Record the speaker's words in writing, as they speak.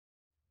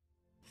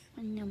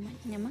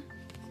Nyama.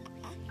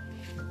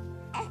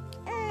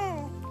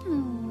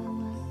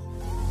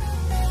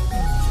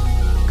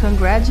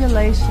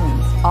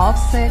 Congratulations,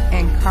 Offset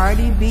and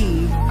Cardi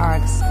B are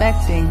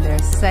expecting their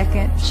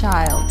second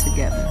child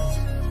together.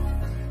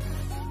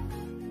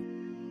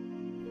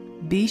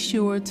 Be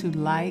sure to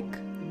like,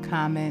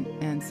 comment,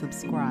 and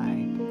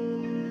subscribe.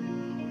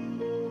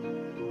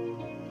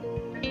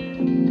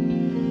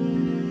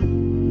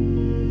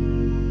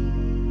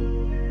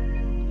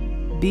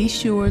 Be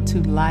sure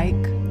to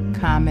like,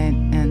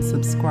 comment, and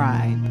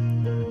subscribe.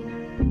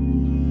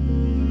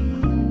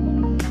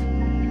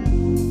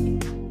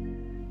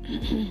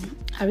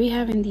 I be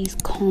having these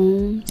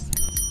combs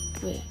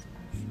with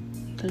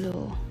the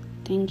little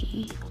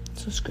thingy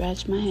to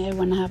scratch my head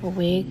when I have a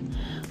wig,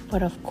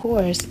 but of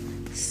course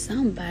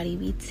somebody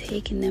be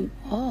taking them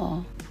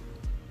all.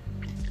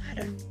 I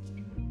don't.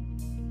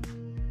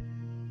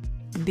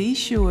 Be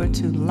sure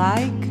to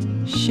like,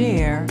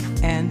 share,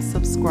 and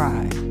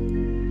subscribe.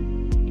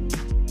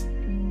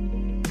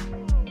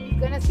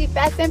 We're gonna see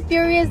Fast and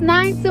Furious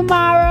 9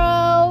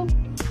 tomorrow.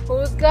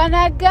 Who's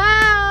gonna go?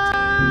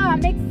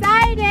 I'm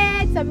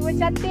excited. Tell me what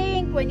y'all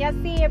think when y'all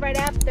see it right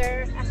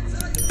after.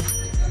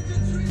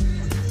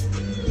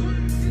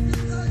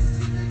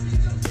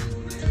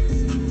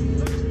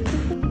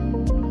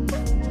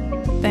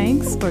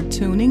 Thanks for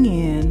tuning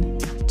in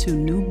to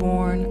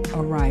Newborn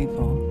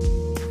Arrival.